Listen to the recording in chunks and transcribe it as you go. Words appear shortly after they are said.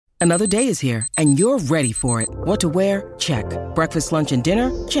Another day is here, and you're ready for it. What to wear? Check. Breakfast, lunch, and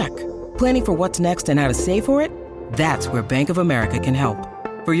dinner? Check. Planning for what's next and how to save for it? That's where Bank of America can help.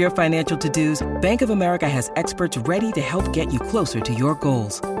 For your financial to-dos, Bank of America has experts ready to help get you closer to your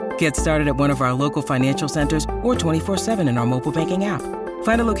goals. Get started at one of our local financial centers or 24/7 in our mobile banking app.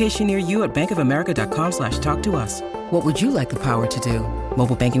 Find a location near you at bankofamerica.com/talktous. What would you like the power to do?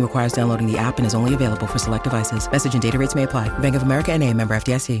 Mobile banking requires downloading the app and is only available for select devices. Message and data rates may apply. Bank of America N.A., member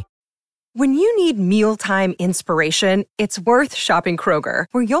FDIC. When you need mealtime inspiration, it's worth shopping Kroger,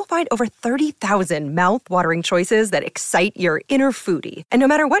 where you'll find over 30,000 mouth-watering choices that excite your inner foodie. And no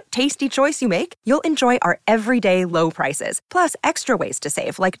matter what tasty choice you make, you'll enjoy our everyday low prices, plus extra ways to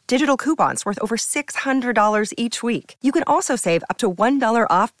save, like digital coupons worth over $600 each week. You can also save up to $1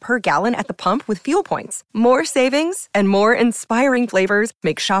 off per gallon at the pump with fuel points. More savings and more inspiring flavors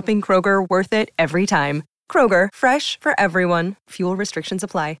make shopping Kroger worth it every time. Kroger, fresh for everyone. Fuel restrictions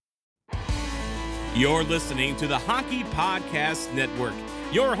apply. You're listening to the Hockey Podcast Network,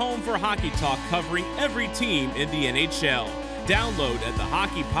 your home for hockey talk covering every team in the NHL. Download at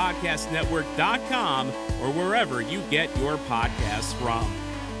thehockeypodcastnetwork.com or wherever you get your podcasts from.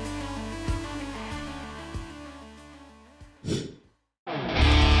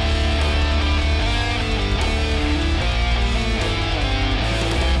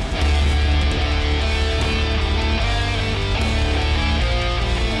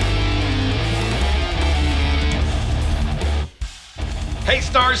 Hey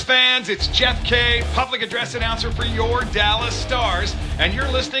Stars fans, it's Jeff Kay, public address announcer for your Dallas Stars, and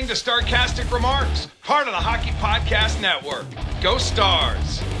you're listening to Starcastic Remarks, part of the Hockey Podcast Network. Go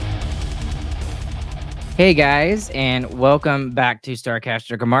Stars! Hey guys, and welcome back to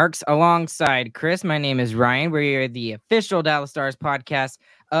Starcastic Remarks. Alongside Chris, my name is Ryan. We're the official Dallas Stars podcast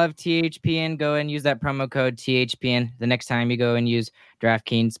of THPN. Go and use that promo code THPN the next time you go and use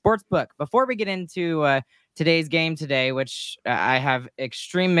DraftKings Sportsbook. Before we get into today's game today, which I have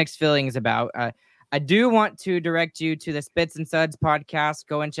extreme mixed feelings about, I do want to direct you to the Spits and Suds podcast.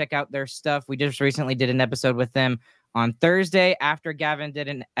 Go and check out their stuff. We just recently did an episode with them on Thursday after Gavin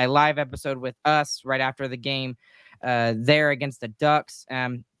did a live episode with us right after the game there against the Ducks.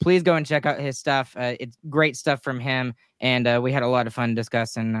 Please go and check out his stuff. It's great stuff from him, and we had a lot of fun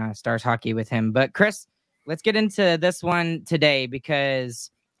discussing Stars hockey with him. But Chris, let's get into this one today,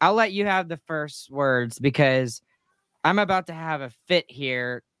 because I'll let you have the first words, because I'm about to have a fit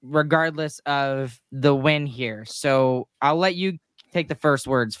here regardless of the win here. So I'll let you take the first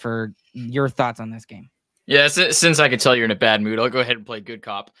words for your thoughts on this game. Yeah, since I can tell you're in a bad mood, I'll go ahead and play good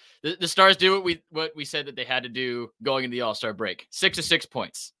cop. The Stars do what we said that they had to do going into the All-Star break. 6 of 6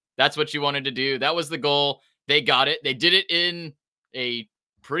 points. That's what you wanted to do. That was the goal. They got it. They did it in a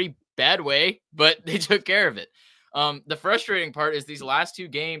pretty bad way, but they took care of it. The frustrating part is these last two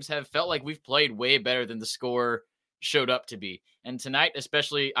games have felt like we've played way better than the score showed up to be. And tonight,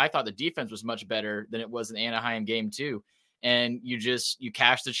 especially, I thought the defense was much better than it was in the Anaheim game too. And you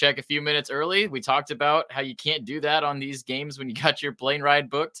cashed the check a few minutes early. We talked about how you can't do that on these games when you got your plane ride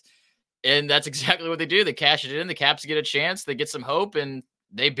booked. And that's exactly what they do. They cash it in. The Caps get a chance. They get some hope, and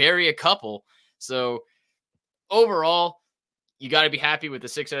they bury a couple. So overall, you got to be happy with the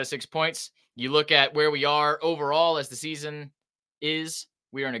 6 out of 6 points. You look at where we are overall as the season is.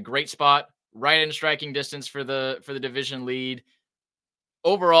 We are in a great spot, right in striking distance for the division lead.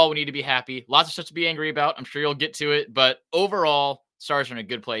 Overall, we need to be happy. Lots of stuff to be angry about. I'm sure you'll get to it, but overall, Stars are in a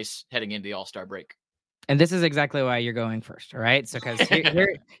good place heading into the All-Star break. And this is exactly why you're going first, all right? So, because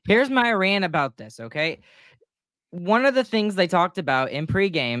here's my rant about this, okay? One of the things they talked about in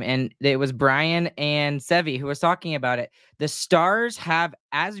pregame, and it was Brian and Sevi who was talking about it, the Stars have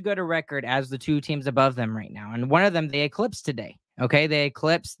as good a record as the two teams above them right now. And one of them, they eclipsed today, okay? They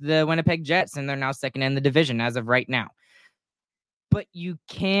eclipsed the Winnipeg Jets, and they're now second in the division as of right now. But you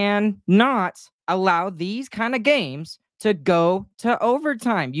cannot allow these kind of games to go to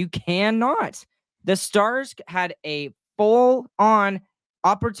overtime. You cannot. The Stars had a full-on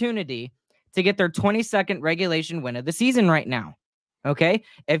opportunity to get their 22nd regulation win of the season right now. Okay?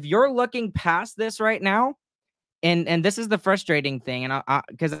 If you're looking past this right now, and this is the frustrating thing, and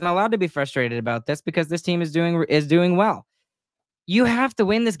because I'm allowed to be frustrated about this because this team is doing well. You have to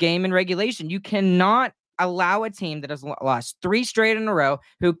win this game in regulation. You cannot allow a team that has lost 3 straight in a row,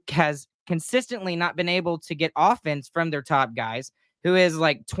 who has consistently not been able to get offense from their top guys, who is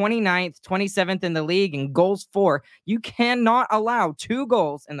like 29th, 27th in the league in goals for. You cannot allow 2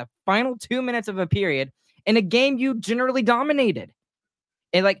 goals in the final 2 minutes of a period in a game you generally dominated.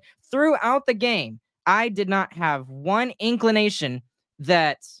 And like throughout the game, I did not have one inclination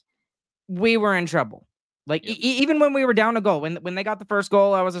that we were in trouble. Like even when we were down a goal, when they got the first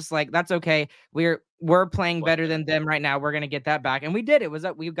goal, I was just like, that's okay. We're playing better than them right now. We're gonna get that back, and we did.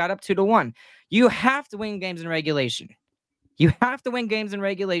 We got up 2-1. You have to win games in regulation. You have to win games in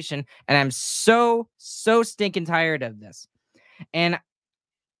regulation, and I'm so stinking tired of this. And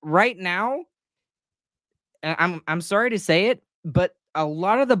right now, I'm sorry to say it, but a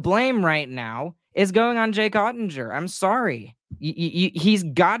lot of the blame right now is going on Jake Ottinger. I'm sorry. He's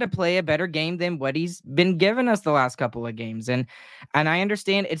got to play a better game than what he's been giving us the last couple of games. And I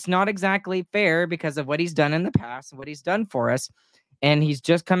understand it's not exactly fair because of what he's done in the past and what he's done for us. And he's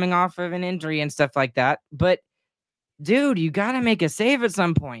just coming off of an injury and stuff like that. But dude, you got to make a save at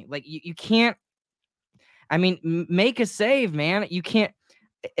some point. Like you can't, make a save, man. You can't.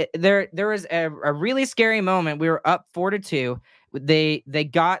 There was a really scary moment. We were up 4-2. They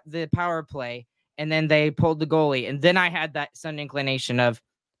got the power play, and then they pulled the goalie. And then I had that sudden inclination of,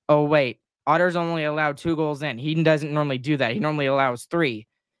 oh, wait, Otter's only allowed 2 goals in. He doesn't normally do that. He normally allows 3.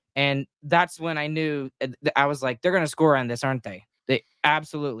 And that's when I knew, I was like, they're going to score on this, aren't they? They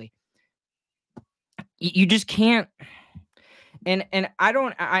absolutely. You just can't. And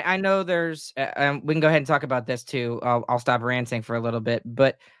I know there's, we can go ahead and talk about this too. I'll stop ranting for a little bit,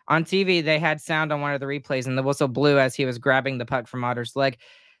 but on TV, they had sound on one of the replays and the whistle blew as he was grabbing the puck from Otter's leg.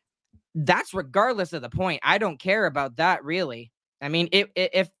 That's regardless of the point. I don't care about that really. I mean,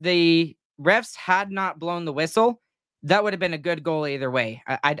 if the refs had not blown the whistle, that would have been a good goal either way.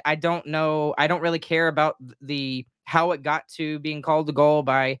 I don't know. I don't really care about how it got to being called a goal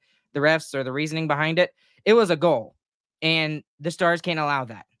by the refs or the reasoning behind it. It was a goal. And the Stars can't allow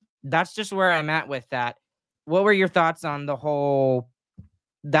that. That's just where I'm at with that. What were your thoughts on the whole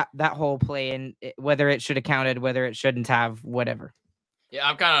that whole play and whether it should have counted, whether it shouldn't have, whatever? Yeah,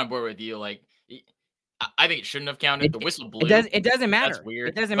 I'm kind of on board with you. Like, I think it shouldn't have counted. The whistle blew. It doesn't matter. That's weird.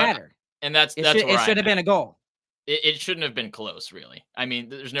 It doesn't matter. And it should have been a goal. It shouldn't have been close, really. I mean,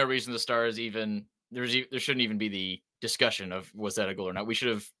 there's no reason the Stars even there shouldn't even be the discussion of was that a goal or not. We should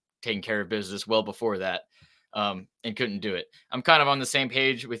have taken care of business well before that. And couldn't do it. I'm kind of on the same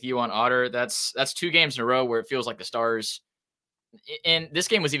page with you on Otter. That's 2 games in a row where it feels like the Stars, and this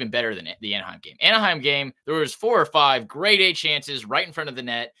game was even better than the Anaheim game. Anaheim game, there was 4 or 5 grade A chances right in front of the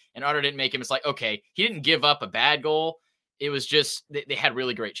net, and Otter didn't make him. It's like, okay, he didn't give up a bad goal. It was just they had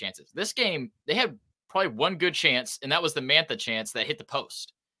really great chances. This game, they had probably one good chance, and that was the Mantha chance that hit the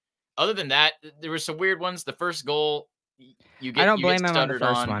post. Other than that, there were some weird ones. The first goal, I don't blame him on the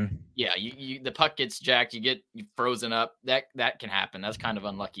first one. Yeah, the puck gets jacked, you frozen up. That can happen. That's kind of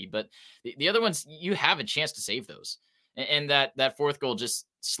unlucky. But the other ones, you have a chance to save those. And that 4th goal just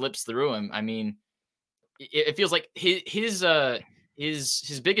slips through him. I mean, it feels like his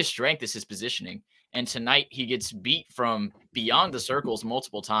biggest strength is his positioning. And tonight he gets beat from beyond the circles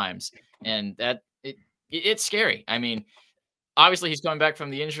multiple times, and it's scary. I mean, obviously he's coming back from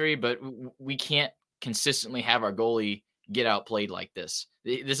the injury, but we can't consistently have our goalie get outplayed like this.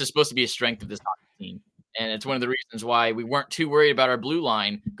 This is supposed to be a strength of this hockey team. And it's one of the reasons why we weren't too worried about our blue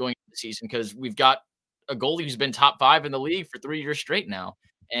line going into the season, because we've got a goalie who's been top 5 in the league for 3 years straight now.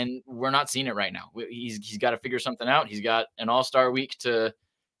 And we're not seeing it right now. He's got to figure something out. He's got an all-star week to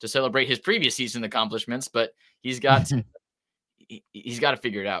celebrate his previous season accomplishments, but he's got to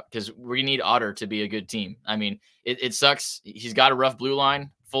figure it out, because we need Otter to be a good team. I mean, it sucks. He's got a rough blue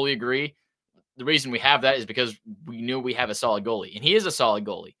line. Fully agree. The reason we have that is because we knew we have a solid goalie, and he is a solid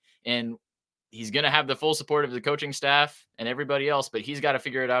goalie, and he's going to have the full support of the coaching staff and everybody else, but he's got to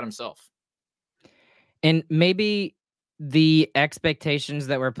figure it out himself. And maybe the expectations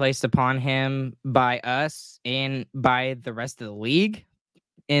that were placed upon him by us and by the rest of the league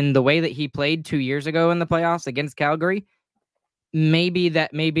in the way that he played 2 years ago in the playoffs against Calgary, maybe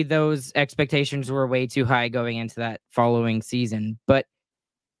those expectations were way too high going into that following season, but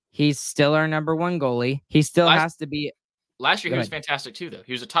he's still our number 1 goalie. He still has to be. Last year, he was fantastic too, though.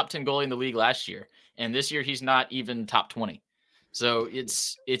 He was a top 10 goalie in the league last year. And this year, he's not even top 20. So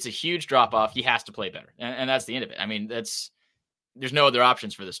it's a huge drop off. He has to play better. And that's the end of it. I mean, there's no other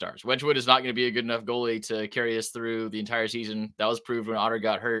options for the Stars. Wedgwood is not going to be a good enough goalie to carry us through the entire season. That was proved when Otter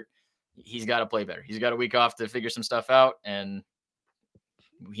got hurt. He's got to play better. He's got a week off to figure some stuff out, and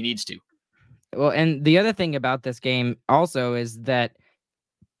he needs to. Well, and the other thing about this game also is that,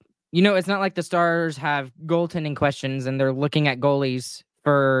 it's not like the Stars have goaltending questions and they're looking at goalies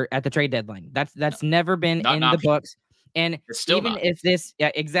at the trade deadline. That's never been in the books. And even if this,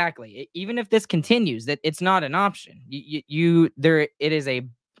 exactly. Even if this continues, that it's not an option. There's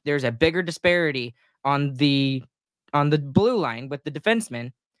a bigger disparity on the blue line with the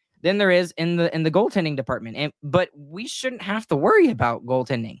defensemen than there is in the goaltending department. But we shouldn't have to worry about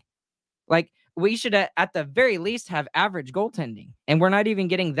goaltending. Like, we should at the very least have average goaltending, and we're not even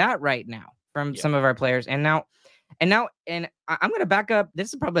getting that right now from some of our players. And I'm going to back up.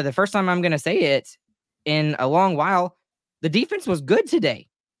 This is probably the first time I'm going to say it in a long while. The defense was good today.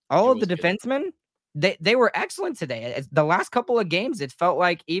 All of the defensemen, they were excellent today. The last couple of games, it felt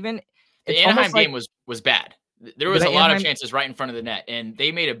like even the Anaheim game was bad. There was a lot of chances right in front of the net, and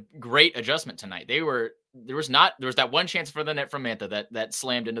they made a great adjustment tonight. There was that one chance for the net from Mantha that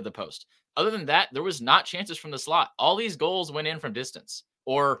slammed into the post. Other than that, there was not chances from the slot. All these goals went in from distance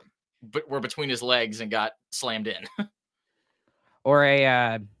or were between his legs and got slammed in.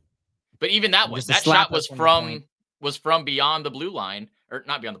 But even that one, that shot was from beyond the blue line, or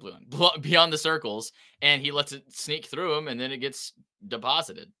not beyond the blue line, beyond the circles, and he lets it sneak through him, and then it gets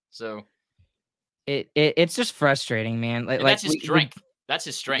deposited. So it's just frustrating, man. Like that's his strength. That's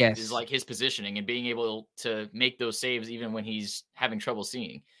his strength, yes. Is like his positioning and being able to make those saves even when he's having trouble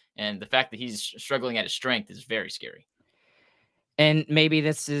seeing. And the fact that he's struggling at his strength is very scary. And maybe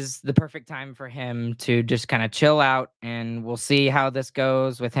this is the perfect time for him to just kind of chill out, and we'll see how this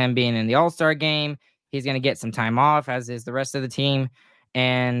goes with him being in the All-Star game. He's going to get some time off, as is the rest of the team.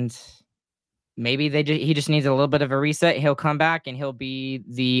 And maybe he just needs a little bit of a reset. He'll come back and he'll be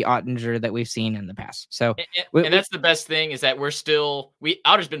the Ottinger that we've seen in the past. So, and that's the best thing, is that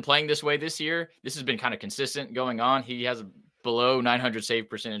Otter's been playing this way this year. This has been kind of consistent going on. He has a below 900 save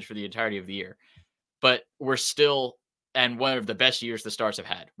percentage for the entirety of the year, but we're still and one of the best years the Stars have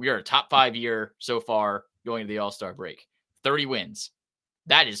had. We are a top 5 year so far going to the All-Star break. 30 wins.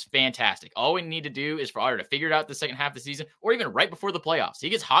 That is fantastic. All we need to do is for Otter to figure it out the second half of the season, or even right before the playoffs. He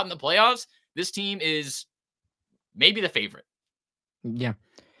gets hot in the playoffs. This team is maybe the favorite. Yeah.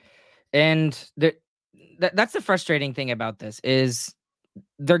 And that's the frustrating thing about this is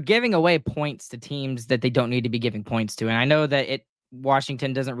they're giving away points to teams that they don't need to be giving points to. And I know that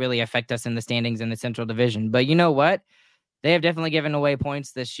Washington doesn't really affect us in the standings in the Central Division, but you know what? They have definitely given away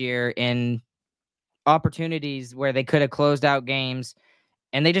points this year in opportunities where they could have closed out games,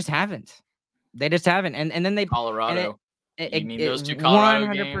 and they just haven't. And then they Colorado. You mean those two Colorado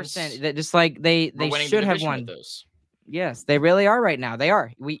 100%. Games? That just like they should have won those. Yes, they really are right now. They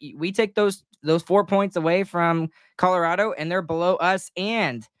are. We take those 4 points away from Colorado, and they're below us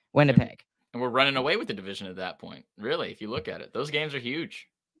and Winnipeg. And we're running away with the division at that point. Really, if you look at it, those games are huge.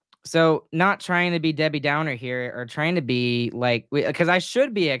 So not trying to be Debbie Downer here, or trying to be like, because I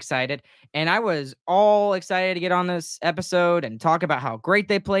should be excited. And I was all excited to get on this episode and talk about how great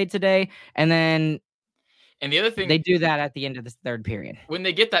they played today. And the other thing, they do that at the end of the third period. When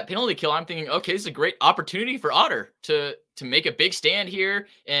they get that penalty kill, I'm thinking, okay, this is a great opportunity for Otter to make a big stand here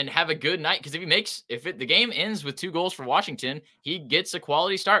and have a good night. Because the game ends with 2 goals for Washington, he gets a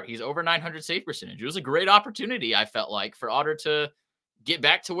quality start. He's over 900 save percentage. It was a great opportunity, I felt like, for Otter to get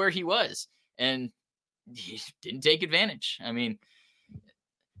back to where he was, and he didn't take advantage. I mean,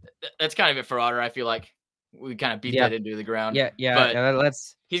 that's kind of it for Otter. I feel like we kind of beat that into the ground. But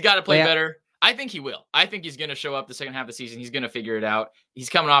he's got to play better. I think he will. I think he's going to show up the second half of the season. He's going to figure it out. He's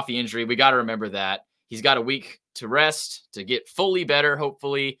coming off the injury. We got to remember that. He's got a week to rest, to get fully better,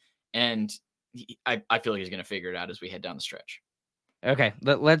 hopefully. And I feel like he's going to figure it out as we head down the stretch. Okay,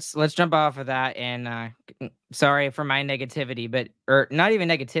 let's jump off of that. And sorry for my negativity, or not even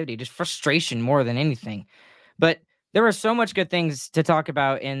negativity, just frustration more than anything. But there were so much good things to talk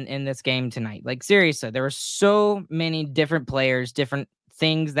about in this game tonight. Like, seriously, there were so many different players, different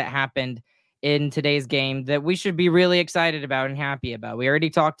things that happened in today's game that we should be really excited about and happy about. We already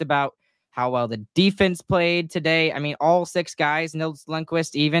talked about how well the defense played today. I mean, all 6 guys, Nils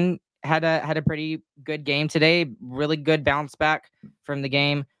Lundqvist even had a pretty good game today. Really good bounce back from the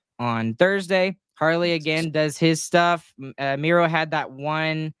game on Thursday. Harley again does his stuff. Miro had that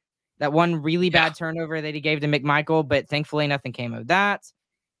one really bad turnover that he gave to McMichael, but thankfully nothing came of that.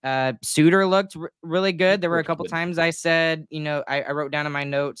 Suter looked really good. There were a couple times I said, I wrote down in my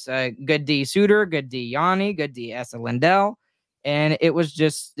notes, good D Suter, good D Yanni, good D Esa Lindell. And it was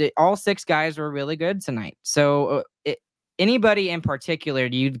just all 6 guys were really good tonight. So anybody in particular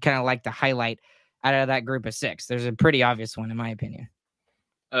you'd kind of like to highlight out of that group of 6? There's a pretty obvious one, in my opinion.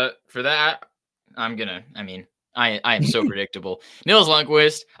 For that, I am so predictable. Nils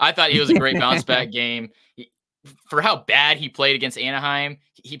Lundqvist, I thought he was a great bounce back game. For how bad he played against Anaheim,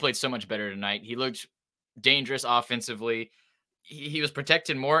 he played so much better tonight. He looked dangerous offensively. He was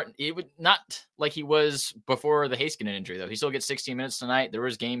protected more. It would not like he was before the Heiskanen injury, though. He still gets 16 minutes tonight. There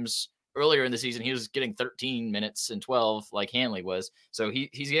was games earlier in the season he was getting 13 minutes and 12 like Hanley was. So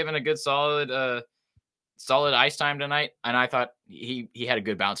he's given a good solid ice time tonight, and I thought he had a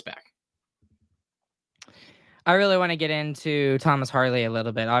good bounce back. I really want to get into Thomas Harley a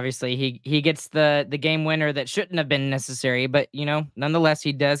little bit. Obviously, he gets the game winner that shouldn't have been necessary, but nonetheless,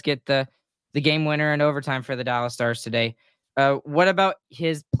 he does get the game winner in overtime for the Dallas Stars today. What about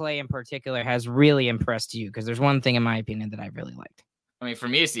his play in particular has really impressed you? Because there's one thing, in my opinion, that I really liked. I mean, for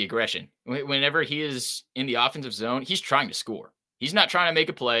me, it's the aggression. Whenever he is in the offensive zone, he's trying to score. He's not trying to make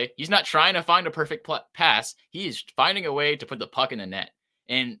a play. He's not trying to find a perfect pass. He's finding a way to put the puck in the net.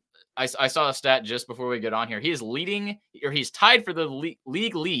 And I saw a stat just before we get on here. He is he's tied for the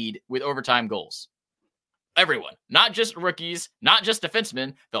league lead with overtime goals. Everyone, not just rookies, not just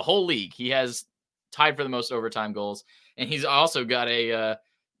defensemen, the whole league. He has tied for the most overtime goals. And he's also got a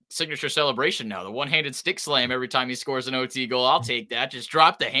signature celebration now, the one-handed stick slam every time he scores an OT goal. I'll take that. Just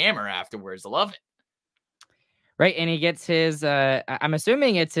drop the hammer afterwards. I love it. Right, and he gets his. I'm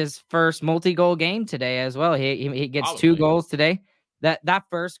assuming it's his first multi-goal game today as well. He gets Probably. 2 goals today. That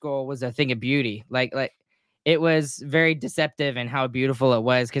first goal was a thing of beauty. Like it was very deceptive in how beautiful it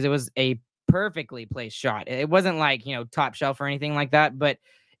was because it was a perfectly placed shot. It wasn't like top shelf or anything like that, but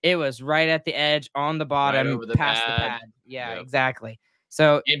it was right at the edge on the bottom, right over the past pad. the pad. Yeah, Yep. Exactly.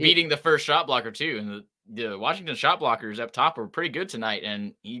 So and beating the first shot blocker too. And the Washington shot blockers up top were pretty good tonight,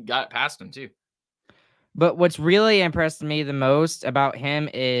 and he got it past them too. But what's really impressed me the most about him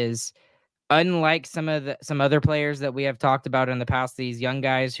is, unlike some other players that we have talked about in the past, these young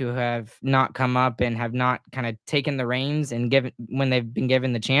guys who have not come up and have not kind of taken the reins and when they've been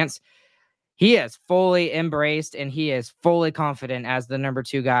given the chance, he has fully embraced and he is fully confident as the number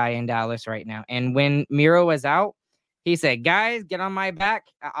 2 guy in Dallas right now. And when Miro was out, he said, "Guys, get on my back.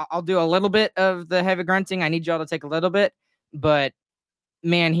 I'll do a little bit of the heavy grunting. I need y'all to take a little bit, but."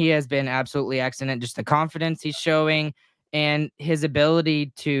 Man, he has been absolutely excellent. Just the confidence he's showing and his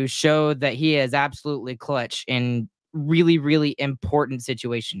ability to show that he is absolutely clutch in really, really important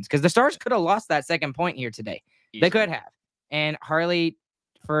situations. Because the Stars could have lost that second point here today. Easily. They could have. And Harley,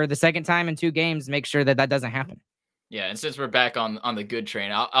 for the second time in 2 games, make sure that doesn't happen. Yeah, and since we're back on the good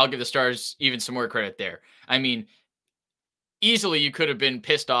train, I'll give the Stars even some more credit there. I mean, easily you could have been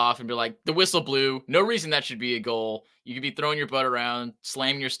pissed off and be like, the whistle blew. No reason that should be a goal. You could be throwing your butt around,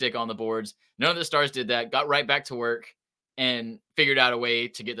 slamming your stick on the boards. None of the Stars did that, got right back to work, and figured out a way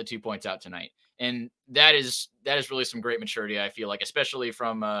to get the 2 points out tonight. And that is really some great maturity, I feel like, especially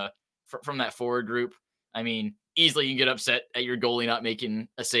from that forward group. I mean, easily you can get upset at your goalie not making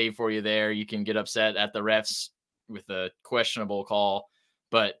a save for you there. You can get upset at the refs with a questionable call,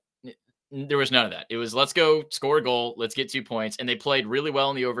 but there was none of that. It was, let's go score a goal. Let's get 2 points. And they played really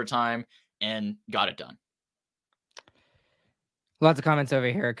well in the overtime and got it done. Lots of comments over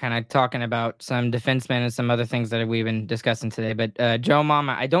here kind of talking about some defensemen and some other things that we've been discussing today. But Joe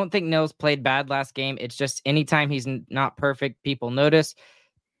Mama, I don't think Nils played bad last game. It's just anytime he's not perfect, people notice.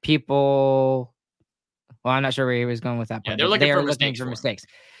 Well, I'm not sure where he was going with that part. Yeah, they are looking for mistakes.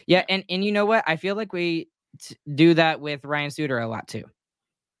 Yeah, and you know what? I feel like we do that with Ryan Suter a lot too.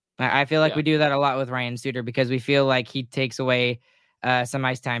 I feel like we do that a lot with Ryan Suter because we feel like he takes away some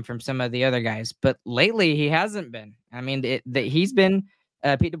ice time from some of the other guys. But lately, he hasn't been. I mean, he's been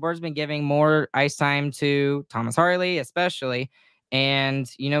Pete DeBoer's been giving more ice time to Thomas Harley, especially. And,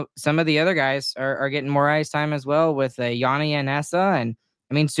 some of the other guys are getting more ice time as well with Yanni and Essa. And,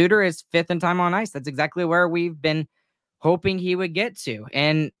 I mean, Suter is 5th in time on ice. That's exactly where we've been hoping he would get to.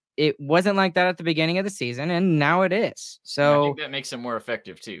 And it wasn't like that at the beginning of the season, and now it is. So I think that makes him more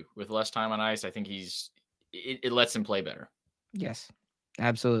effective, too. With less time on ice, I think it lets him play better. Yes,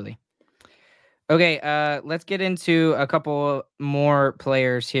 absolutely. Okay, let's get into a couple more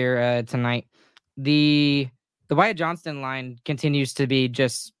players here tonight. The Wyatt Johnston line continues to be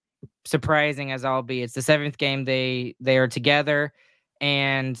just surprising as all be. It's the 7th game they are together,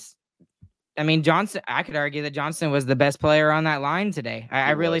 and I mean Johnston. I could argue that Johnston was the best player on that line today.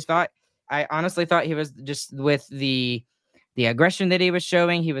 I honestly thought he was, just with the aggression that he was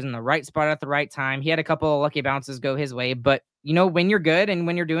showing. He was in the right spot at the right time. He had a couple of lucky bounces go his way, but when you're good and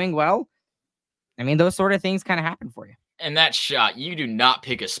when you're doing well, I mean, those sort of things kind of happen for you. And that shot, you do not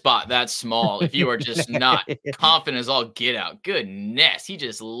pick a spot that small if you are just not confident as all get out. Goodness, he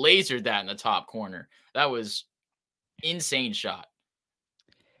just lasered that in the top corner. That was insane shot.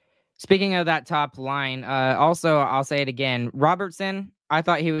 Speaking of that top line, also, I'll say it again, Robertson, I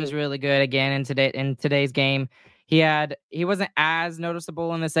thought he was really good again in today's game. He wasn't as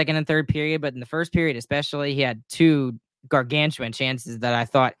noticeable in the second and third period, but in the first period especially, he had 2 gargantuan chances that I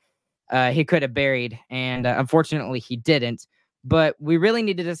thought he could have buried, and unfortunately he didn't. But we really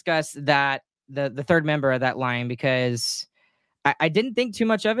need to discuss that the third member of that line, because I didn't think too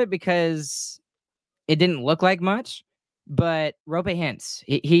much of it because it didn't look like much. But Roope Hintz,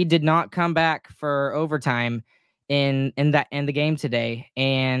 he did not come back for overtime, in the game today,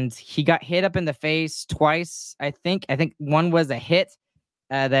 and he got hit up in the face twice. I think one was a hit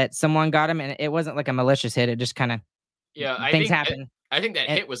that someone got him, and it wasn't like a malicious hit. It just kind of things happen. I think that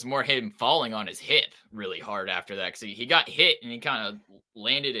hit was more him falling on his hip really hard after that, because he got hit and he kind of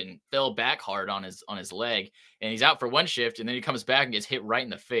landed and fell back hard on his leg, and he's out for one shift, and then he comes back and gets hit right in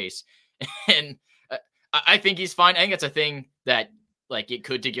the face. And I think he's fine. I think it's a thing that like it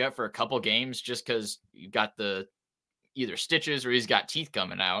could take you out for a couple games just because you got the either stitches or he's got teeth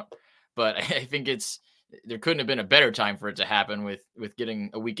coming out. But I think there couldn't have been a better time for it to happen with getting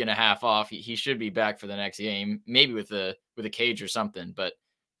a week and a half off. He should be back for the next game, maybe with a cage or something. But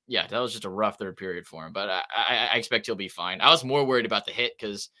yeah, that was just a rough third period for him. But I expect he'll be fine. I was more worried about the hit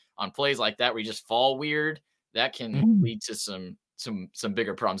because on plays like that where you just fall weird, that can lead to some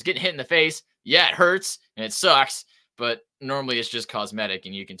bigger problems. Getting hit in the face, yeah, it hurts and it sucks, but normally it's just cosmetic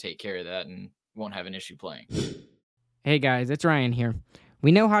and you can take care of that and won't have an issue playing. Hey guys, it's Ryan here.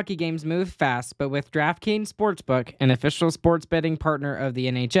 We know hockey games move fast, but with DraftKings Sportsbook, an official sports betting partner of the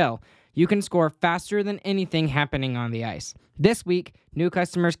NHL, you can score faster than anything happening on the ice. This week, new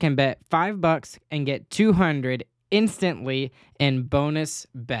customers can bet $5 and get $200 instantly in bonus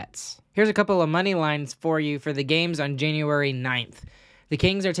bets. Here's a couple of money lines for you for the games on January 9th. The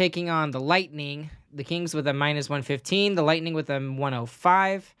Kings are taking on the Lightning. The Kings with a -115, the Lightning with a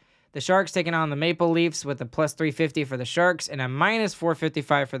 105. The Sharks taking on the Maple Leafs with a +350 for the Sharks and a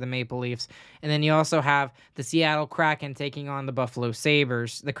 -455 for the Maple Leafs. And then you also have the Seattle Kraken taking on the Buffalo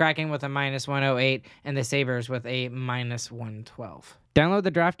Sabres. The Kraken with a -108 and the Sabres with a -112. Download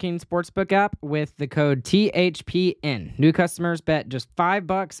the DraftKings Sportsbook app with the code THPN. New customers bet just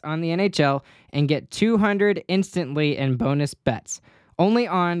 $5 on the NHL and get $200 instantly in bonus bets. Only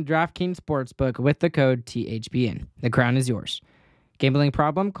on DraftKings Sportsbook with the code THPN. The crown is yours. Gambling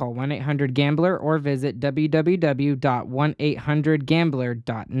problem? Call 1-800-GAMBLER or visit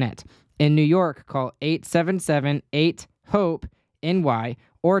www.1800gambler.net. In New York, call 877-8-HOPE-NY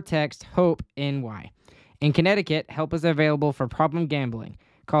or text HOPE-NY. In Connecticut, help is available for problem gambling.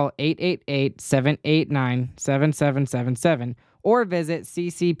 Call 888-789-7777 or visit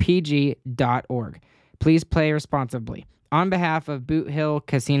ccpg.org. Please play responsibly. On behalf of Boot Hill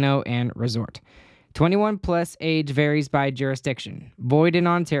Casino and Resort. 21 plus age varies by jurisdiction. Void in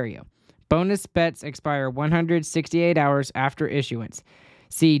Ontario. Bonus bets expire 168 hours after issuance.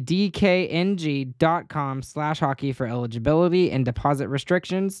 See dkng.com/hockey for eligibility and deposit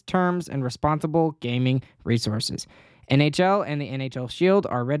restrictions, terms, and responsible gaming resources. NHL and the NHL Shield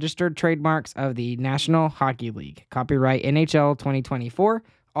are registered trademarks of the National Hockey League. Copyright NHL 2024.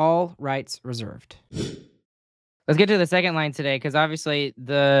 All rights reserved. Let's get to the second line today, because obviously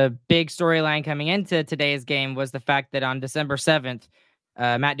the big storyline coming into today's game was the fact that on December 7th,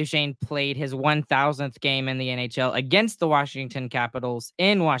 Matt Duchene played his 1,000th game in the NHL against the Washington Capitals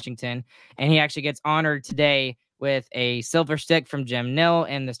in Washington, and he actually gets honored today with a silver stick from Jim Nill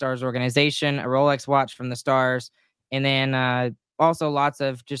and the Stars organization, a Rolex watch from the Stars, and then also lots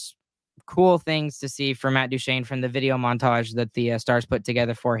of just cool things to see for Matt Duchene from the video montage that the Stars put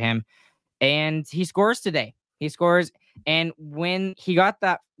together for him. And he scores today. He scores, and when he got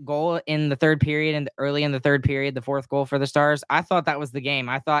that goal in the third period and early in the third period, the fourth goal for the Stars, I thought that was the game.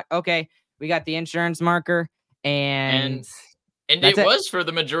 I thought, okay, we got the insurance marker, and it was for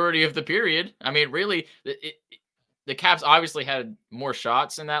the majority of the period. I mean, really, the Caps obviously had more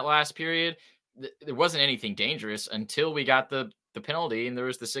shots in that last period. There wasn't anything dangerous until we got the penalty, and there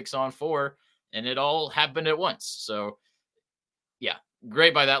was the 6-on-4, and it all happened at once. So, yeah,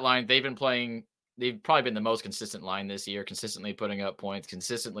 great by that line. They've probably been the most consistent line this year, consistently putting up points,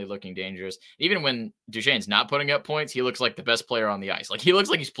 consistently looking dangerous. Even when Duchene's not putting up points, he looks like the best player on the ice. Like, he looks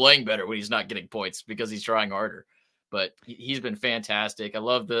like he's playing better when he's not getting points because he's trying harder. But he's been fantastic. I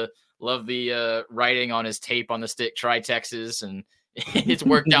love the writing on his tape on the stick, try Texas, and it's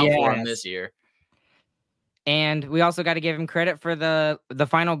worked out for him this year. And we also got to give him credit for the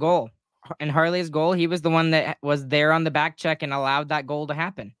final goal. In Harley's goal, he was the one that was there on the back check and allowed that goal to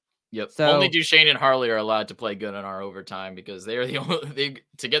happen. Yep. So, only Duchene and Harley are allowed to play good in our overtime because they're the only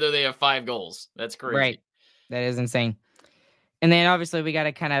together they have 5 goals. That's crazy. Right. That is insane. And then obviously we got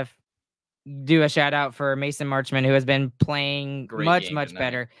to kind of do a shout out for Mason Marchment, who has been playing much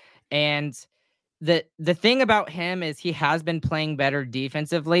better. And the thing about him is he has been playing better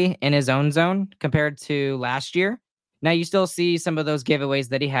defensively in his own zone compared to last year. Now you still see some of those giveaways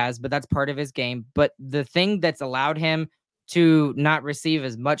that he has, but that's part of his game. But the thing that's allowed him to not receive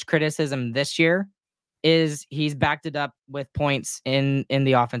as much criticism this year is he's backed it up with points in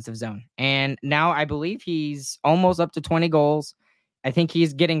the offensive zone. And now I believe he's almost up to 20 goals I think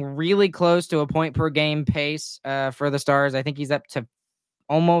he's getting really close to a point per game pace for the Stars. I think he's up to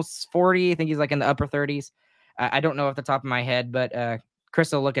almost 40. I think he's like in the upper 30s. I don't know off the top of my head, but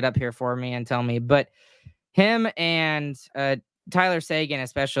Chris will look it up here for me and tell me. But him and Tyler Seguin,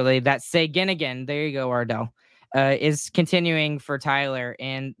 especially, that Seguin again, there you go, Ardell, is continuing for Tyler.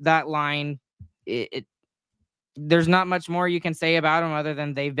 And that line, there's not much more you can say about them other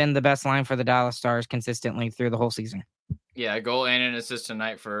than they've been the best line for the Dallas Stars consistently through the whole season. Yeah, a goal and an assist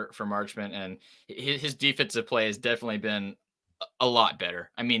tonight for Marchment, and his defensive play has definitely been a lot better.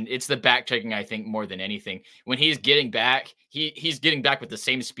 I mean, it's the back checking, I think, more than anything. When he's getting back, he's getting back with the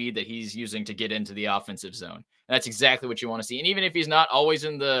same speed that he's using to get into the offensive zone. And that's exactly what you want to see. And even if he's not always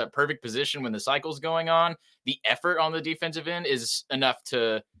in the perfect position when the cycle's going on, the effort on the defensive end is enough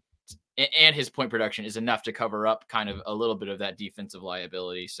to, and his point production is enough to cover up kind of a little bit of that defensive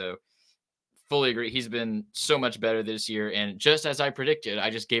liability. So fully agree. He's been so much better this year. And just as I predicted, I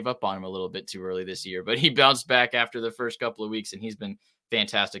just gave up on him a little bit too early this year, but he bounced back after the first couple of weeks and he's been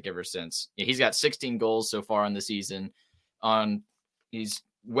fantastic ever since. Yeah, he's got 16 goals so far in the season. He's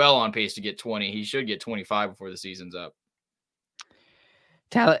well on pace to get 20. He should get 25 before the season's up.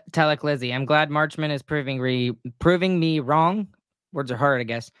 Talek Lizzie, I'm glad Marchment is proving me wrong. Words are hard, I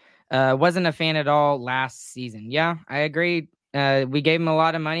guess. Wasn't a fan at all last season. Yeah, I agree. We gave him a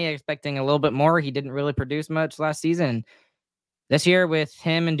lot of money, expecting a little bit more. He didn't really produce much last season. This year with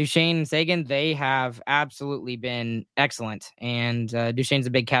him and Duchesne and Seguin, they have absolutely been excellent. And Duchesne's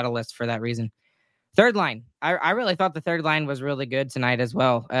a big catalyst for that reason. Third line. I really thought the third line was really good tonight as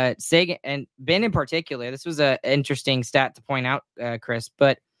well. Seguin and Ben in particular, this was an interesting stat to point out, Chris,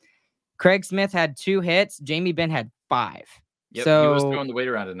 but Craig Smith had 2 hits. Jamie Benn had 5. Yep, so, he was throwing the weight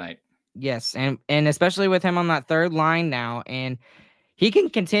around tonight. Yes, and especially with him on that third line now, and he can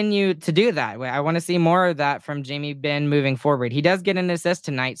continue to do that. I want to see more of that from Jamie Benn moving forward. He does get an assist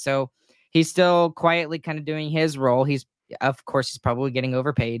tonight, so he's still quietly kind of doing his role. Of course, he's probably getting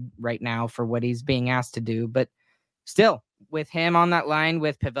overpaid right now for what he's being asked to do, but still, with him on that line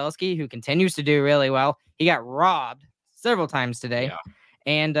with Pavelski, who continues to do really well, he got robbed several times today,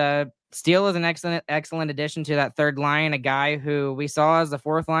 and Steele is an excellent addition to that third line, a guy who we saw as the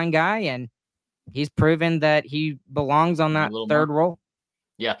fourth line guy, and he's proven that he belongs on that third role.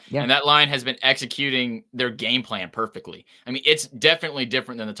 Yeah, and that line has been executing their game plan perfectly. I mean, it's definitely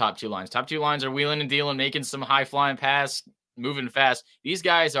different than the top 2 lines. Top 2 lines are wheeling and dealing, making some high-flying pass, moving fast. These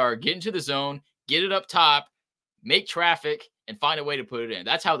guys are getting to the zone, get it up top, make traffic, and find a way to put it in.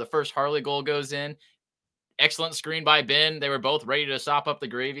 That's how the first Harley goal goes in. Excellent screen by Ben. They were both ready to sop up the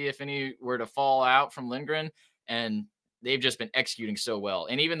gravy if any were to fall out from Lindgren, and they've just been executing so well.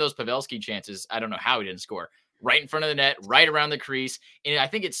 And even those Pavelski chances, I don't know how he didn't score. Right in front of the net, right around the crease. And I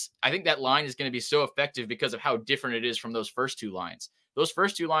think that line is going to be so effective because of how different it is from those first 2 lines. Those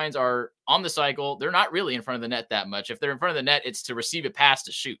first 2 lines are on the cycle. They're not really in front of the net that much. If they're in front of the net, it's to receive a pass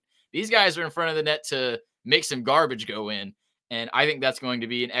to shoot. These guys are in front of the net to make some garbage go in. And I think that's going to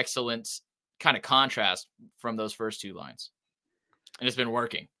be an excellent kind of contrast from those first 2 lines. And it's been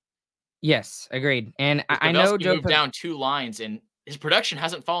working. Yes, agreed. And I know Joe moved down 2 lines and his production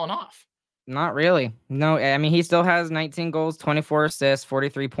hasn't fallen off. Not really. No, I mean, he still has 19 goals, 24 assists,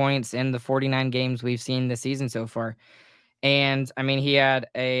 43 points in the 49 games we've seen this season so far. And I mean, he had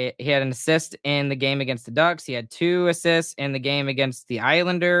an assist in the game against the Ducks. He had 2 assists in the game against the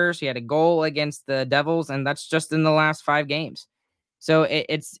Islanders. He had a goal against the Devils, and that's just in the last 5 games. So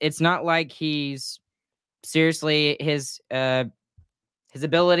it's not like he's seriously his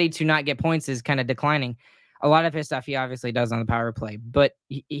ability to not get points is kind of declining. A lot of his stuff he obviously does on the power play, but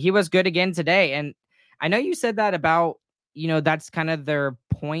he was good again today. And I know you said that about, that's kind of their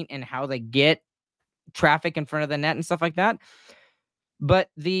point and how they get traffic in front of the net and stuff like that. But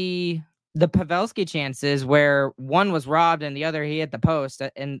the Pavelski chances where one was robbed and the other he hit the post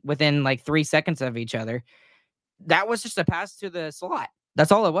and within like 3 seconds of each other, that was just a pass to the slot.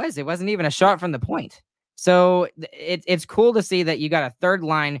 That's all it was. It wasn't even a shot from the point. So it's cool to see that you got a third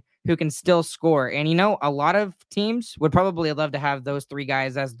line who can still score. And, a lot of teams would probably love to have those 3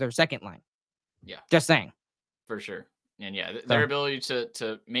 guys as their second line. Yeah. Just saying. For sure. And their ability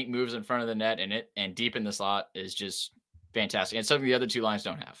to make moves in front of the net and deep in the slot is just fantastic. And something the other 2 lines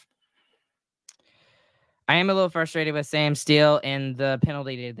don't have. I am a little frustrated with Sam Steele and the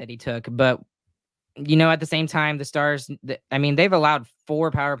penalty that he took, but at the same time, the Stars, they've allowed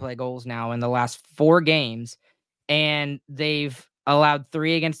 4 power play goals now in the last 4 games, and they've allowed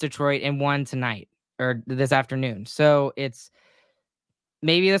 3 against Detroit and 1 tonight or this afternoon. So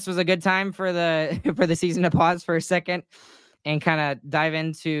maybe this was a good time for the season to pause for a second and kind of dive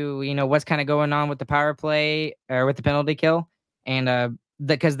into, what's kind of going on with the power play or with the penalty kill. and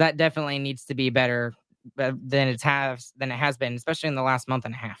because that definitely needs to be better than it has been, especially in the last month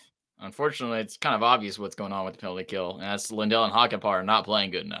and a half. Unfortunately, it's kind of obvious what's going on with the penalty kill, and that's Lindell and Hakanpää are not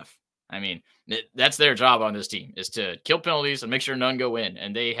playing good enough. I mean, that's their job on this team, is to kill penalties and make sure none go in,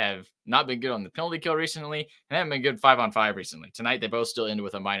 and they have not been good on the penalty kill recently, and they haven't been good 5-on-5 recently. Tonight, they both still ended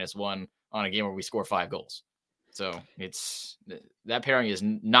with a -1 on a game where we score 5 goals. So that pairing is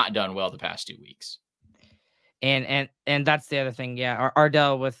not done well the past 2 weeks. And that's the other thing. Yeah,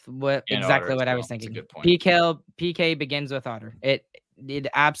 Ardell with exactly what I was thinking. Good point. PK begins with Otter. It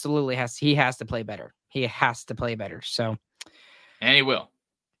absolutely he has to play better. He has to play better. So, and he will.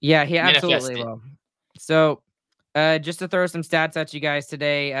 Yeah, he absolutely will. So, just to throw some stats at you guys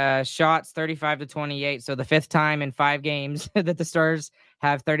today, shots 35-28. So the 5th time in 5 games that the Stars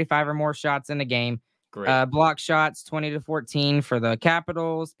have 35 or more shots in a game. Great. Block shots 20-14 for the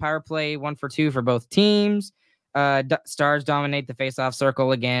Capitals. Power play 1 for 2 for both teams. Stars dominate the faceoff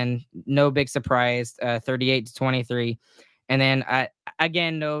circle again. No big surprise. 38-23. And then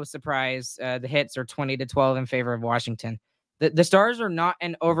again, no surprise. The hits are 20-12 in favor of Washington. The Stars are not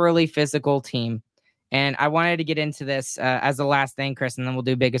an overly physical team. And I wanted to get into this as the last thing, Chris, and then we'll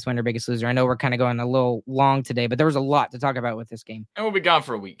do biggest winner, biggest loser. I know we're kind of going a little long today, but there was a lot to talk about with this game. And we'll be gone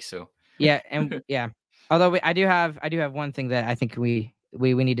for a week, so. Yeah, and yeah. Although I do have one thing that I think we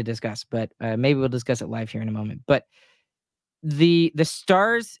need to discuss, but maybe we'll discuss it live here in a moment. But the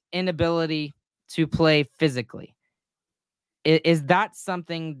Stars' inability to play physically, is that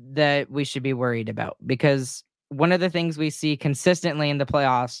something that we should be worried about? Because one of the things we see consistently in the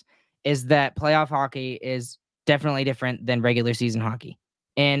playoffs is that playoff hockey is definitely different than regular season hockey.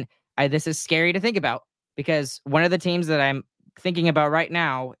 And this is scary to think about, because one of the teams that I'm thinking about right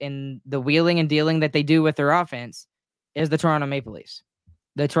now in the wheeling and dealing that they do with their offense is the Toronto Maple Leafs.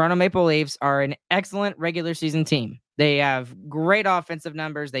 The Toronto Maple Leafs are an excellent regular season team. They have great offensive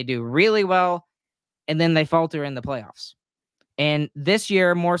numbers. They do really well, and then they falter in the playoffs. And this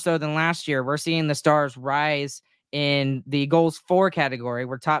year, more so than last year, we're seeing the Stars rise in the goals for category.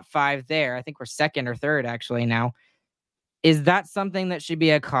 We're top 5 there. I think we're 2nd or 3rd actually now. Is that something that should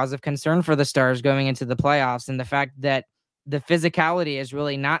be a cause of concern for the Stars going into the playoffs, and the fact that the physicality is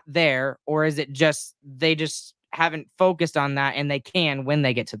really not there? Or is it just they just haven't focused on that, and they can when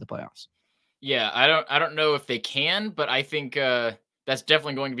they get to the playoffs? Yeah, I don't know if they can, but I think that's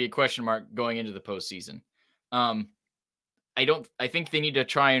definitely going to be a question mark going into the postseason. I think they need to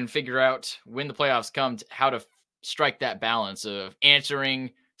try and figure out when the playoffs come how to strike that balance of answering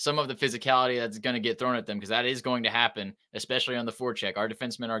some of the physicality that's going to get thrown at them, because that is going to happen, especially on the forecheck. Our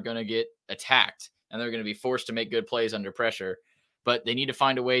defensemen are going to get attacked, and they're going to be forced to make good plays under pressure. But they need to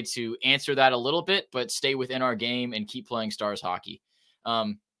find a way to answer that a little bit, but stay within our game and keep playing Stars hockey.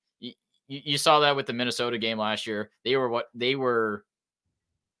 You saw that with the Minnesota game last year. They were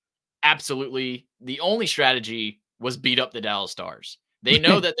absolutely, the only strategy was beat up the Dallas Stars. They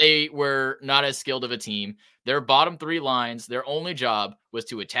know that they were not as skilled of a team. Their bottom 3 lines, their only job was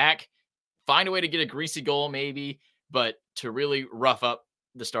to attack, find a way to get a greasy goal maybe, but to really rough up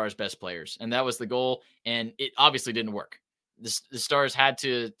the Stars' best players. And that was the goal. And it obviously didn't work. The Stars had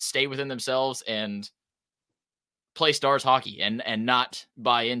to stay within themselves and play Stars hockey and not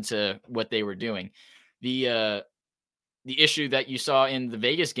buy into what they were doing. The issue that you saw in the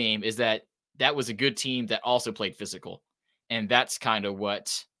Vegas game is that was a good team that also played physical. And that's kind of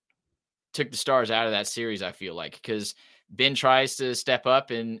what took the Stars out of that series, I feel like, because Ben tries to step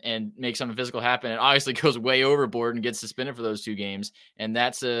up and make something physical happen, and obviously goes way overboard and gets suspended for those 2 games. And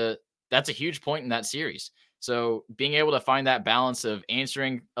that's a huge point in that series. So being able to find that balance of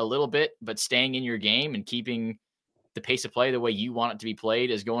answering a little bit, but staying in your game and keeping the pace of play the way you want it to be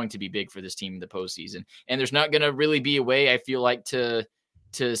played is going to be big for this team in the postseason. And there's not going to really be a way, I feel like, to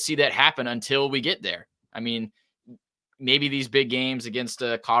see that happen until we get there. I mean, maybe these big games against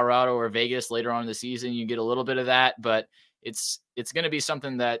Colorado or Vegas later on in the season, you get a little bit of that, but it's going to be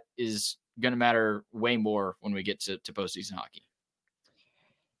something that is going to matter way more when we get to postseason hockey.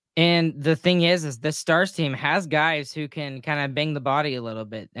 And the thing is this Stars team has guys who can kind of bang the body a little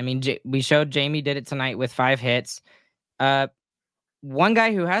bit. I mean, we showed Jamie did it tonight with 5 hits. One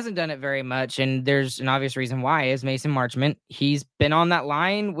guy who hasn't done it very much, and there's an obvious reason why, is Mason Marchment. He's been on that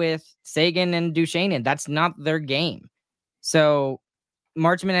line with Sagan and Duchesne, and that's not their game. So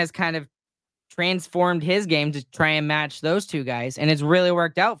Marchment has kind of transformed his game to try and match those 2 guys, and it's really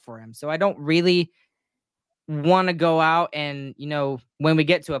worked out for him. So I don't really want to go out and, when we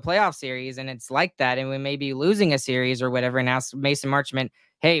get to a playoff series and it's like that, and we may be losing a series or whatever, and ask Mason Marchment,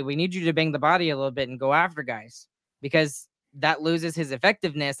 hey, we need you to bang the body a little bit and go after guys, because that loses his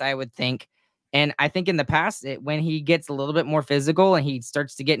effectiveness, I would think. And I think in the past, when he gets a little bit more physical and he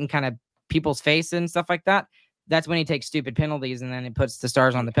starts to get in kind of people's face and stuff like that, that's when he takes stupid penalties and then it puts the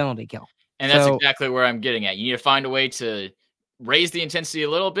Stars on the penalty kill. And that's exactly where I'm getting at. You need to find a way to raise the intensity a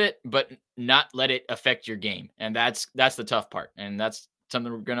little bit, but not let it affect your game. And that's the tough part. And that's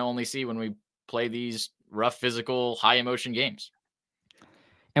something we're going to only see when we play these rough, physical, high emotion games.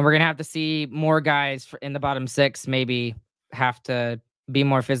 And we're going to have to see more guys in the bottom six maybe have to be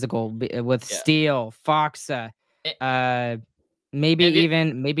more physical with Steele, Foxa, maybe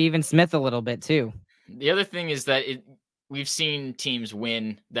even Smith a little bit too. The other thing is that we've seen teams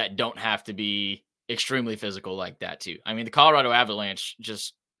win that don't have to be extremely physical like that too. I mean, the Colorado Avalanche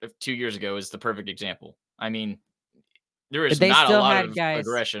just 2 years ago is the perfect example. I mean, there is not a lot of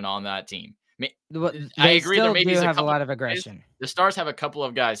aggression on that team. I agree. There maybe have a lot of aggression. The Stars have a couple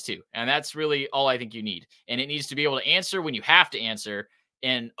of guys too, and that's really all I think you need. And it needs to be able to answer when you have to answer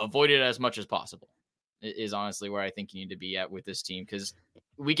and avoid it as much as possible. Is honestly where I think you need to be at with this team, because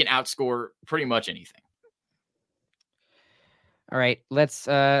we can outscore pretty much anything. All right, let's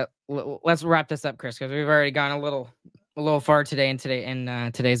wrap this up, Chris, because we've already gone a little far today in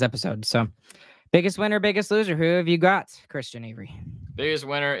today's episode. So, biggest winner, biggest loser. Who have you got, Christian Avery? Biggest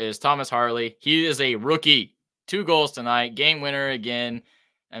winner is Thomas Harley. He is a rookie. 2 goals tonight. Game winner again.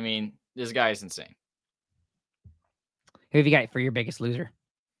 I mean, this guy is insane. Who have you got for your biggest loser?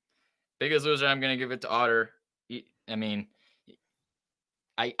 Biggest loser, I'm going to give it to Otter. I mean,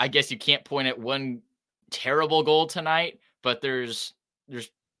 I guess you can't point at one terrible goal tonight, but there's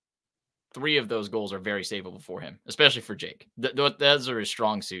 3 of those goals are very savable for him, especially for Jake. Those are his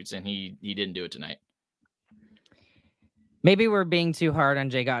strong suits, and he didn't do it tonight. Maybe we're being too hard on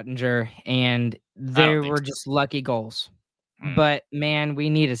Jake Oettinger, and they were just lucky goals. But, man,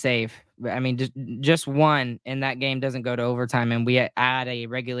 we need a save. I mean, just one in that game doesn't go to overtime, and we add a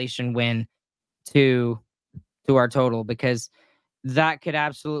regulation win to our total, because that could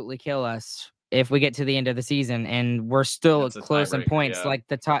absolutely kill us if we get to the end of the season and we're still close in points. Yeah. Like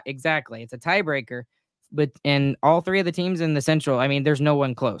the top, exactly. It's a tiebreaker. But in all 3 of the teams in the Central, I mean, there's no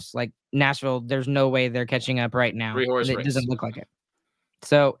one close. Like Nashville, there's no way they're catching up right now. It doesn't look like it.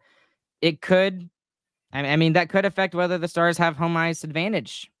 So it could, I mean, that could affect whether the Stars have home ice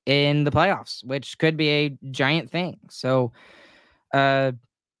advantage in the playoffs, which could be a giant thing. So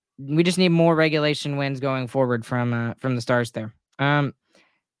we just need more regulation wins going forward from the Stars there.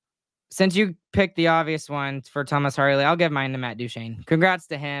 Since you picked the obvious one for Thomas Harley, I'll give mine to Matt Duchene. Congrats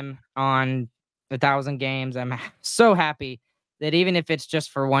to him on 1,000 games. I'm so happy that even if it's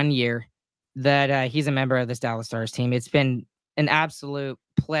just for 1 year, that he's a member of this Dallas Stars team. It's been an absolute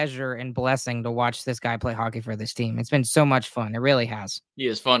pleasure and blessing to watch this guy play hockey for this team. It's been so much fun. It really has. He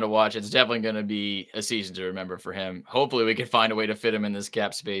is fun to watch. It's definitely going to be a season to remember for him. Hopefully we can find a way to fit him in this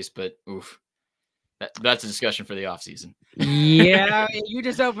cap space, but oof. That's a discussion for the offseason. Yeah, you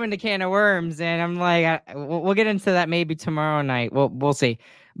just opened a can of worms, and I'm like, we'll get into that maybe tomorrow night. We'll see.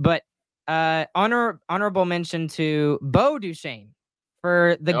 But honorable mention to Bo Duchene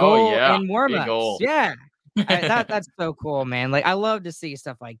for the goal in warmups. Yeah, that's so cool, man. Like, I love to see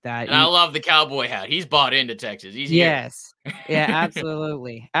stuff like that. And I love the cowboy hat. He's bought into Texas. He's here. Yes, yeah,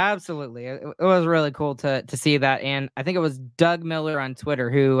 absolutely, absolutely. It was really cool to see that, and I think it was Doug Miller on Twitter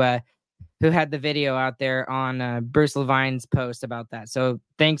who had the video out there on Bruce Levine's post about that. So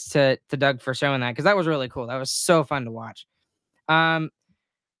thanks to Doug for showing that, because that was really cool. That was so fun to watch. For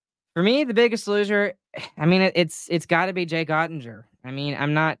me, the biggest loser, I mean, it's got to be Jake Oettinger. I mean,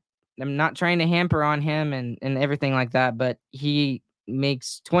 I'm not trying to hamper on him and everything like that, but he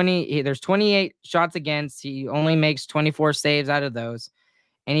makes there's 28 shots against. He only makes 24 saves out of those,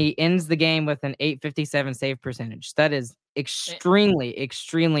 and he ends the game with an .857 save percentage. That is extremely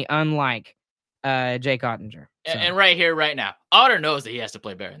unlike Jake Oettinger. So. And right here, right now, Otter knows that he has to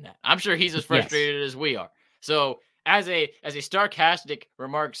play better than that. I'm sure he's as frustrated as we are. So as a Starcastic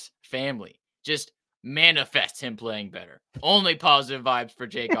Remarks family, just manifest him playing better. Only positive vibes for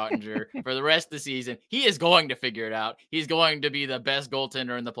Jake Oettinger for the rest of the season. He is going to figure it out. He's going to be the best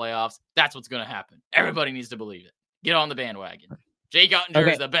goaltender in the playoffs. That's what's going to happen. Everybody needs to believe it. Get on the bandwagon. Jake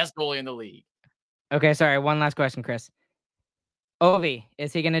Oettinger is the best goalie in the league. Okay, sorry. One last question, Chris. Ovi,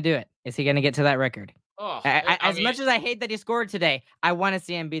 is he going to do it? Is he going to get to that record? As much as I hate that he scored today, I want to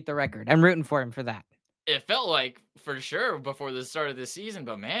see him beat the record. I'm rooting for him for that. It felt like for sure before the start of this season,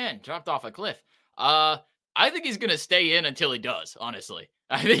 but man, dropped off a cliff. I think he's going to stay in until he does, honestly.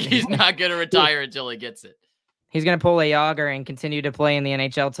 I think he's not going to retire until he gets it. He's going to pull a Yager and continue to play in the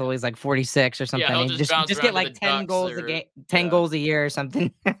NHL till he's like 46 or something. Yeah, just get like 10 goals a game, 10 goals a year or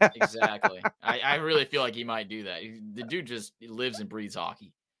something. Exactly. I really feel like he might do that. The dude just lives and breathes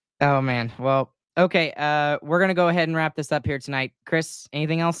hockey. Oh man. Well, okay. We're gonna go ahead and wrap this up here tonight. Chris,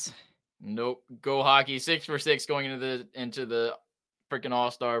 anything else? Nope. Go Hockey. 6 for 6 going into the freaking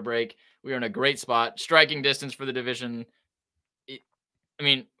All-Star break. We are in a great spot. Striking distance for the division.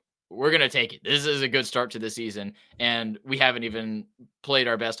 We're going to take it. This is a good start to the season, and we haven't even played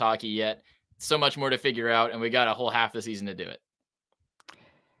our best hockey yet. So much more to figure out, and we got a whole half the season to do it.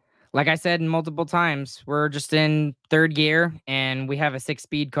 Like I said multiple times, we're just in third gear, and we have a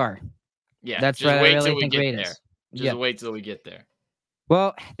 6-speed car. Yeah, that's just what wait I really till we think get great there. is. Just wait till we get there.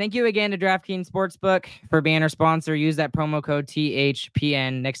 Well, thank you again to DraftKings Sportsbook for being our sponsor. Use that promo code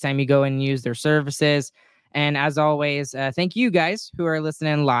THPN next time you go and use their services. And as always, thank you guys who are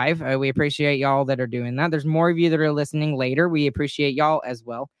listening live. We appreciate y'all that are doing that. There's more of you that are listening later. We appreciate y'all as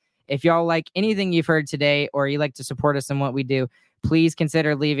well. If y'all like anything you've heard today, or you like to support us in what we do, please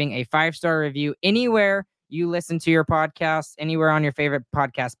consider leaving a 5-star review anywhere you listen to your podcast, anywhere on your favorite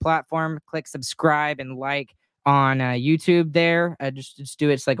podcast platform. Click subscribe and like on YouTube there. Just do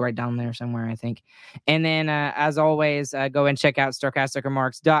it. It's like right down there somewhere, I think. And then as always, go and check out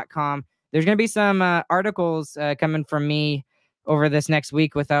StarcasticRemarks.com. There's going to be some articles coming from me over this next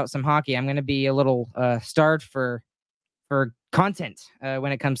week without some hockey. I'm going to be a little starved for content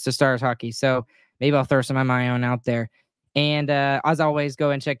when it comes to Stars hockey. So maybe I'll throw some of my own out there. And as always,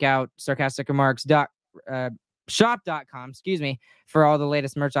 go and check out SarcasticRemarks.shop.com, for all the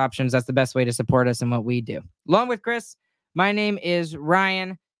latest merch options. That's the best way to support us and what we do. Along with Chris, my name is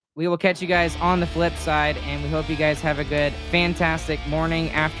Ryan. We will catch you guys on the flip side, and we hope you guys have a good, fantastic morning,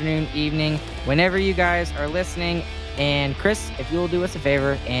 afternoon, evening, whenever you guys are listening. And Chris, if you will do us a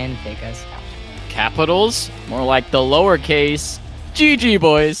favor and take us out. Capitals? More like the lowercase. GG,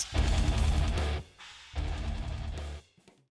 boys.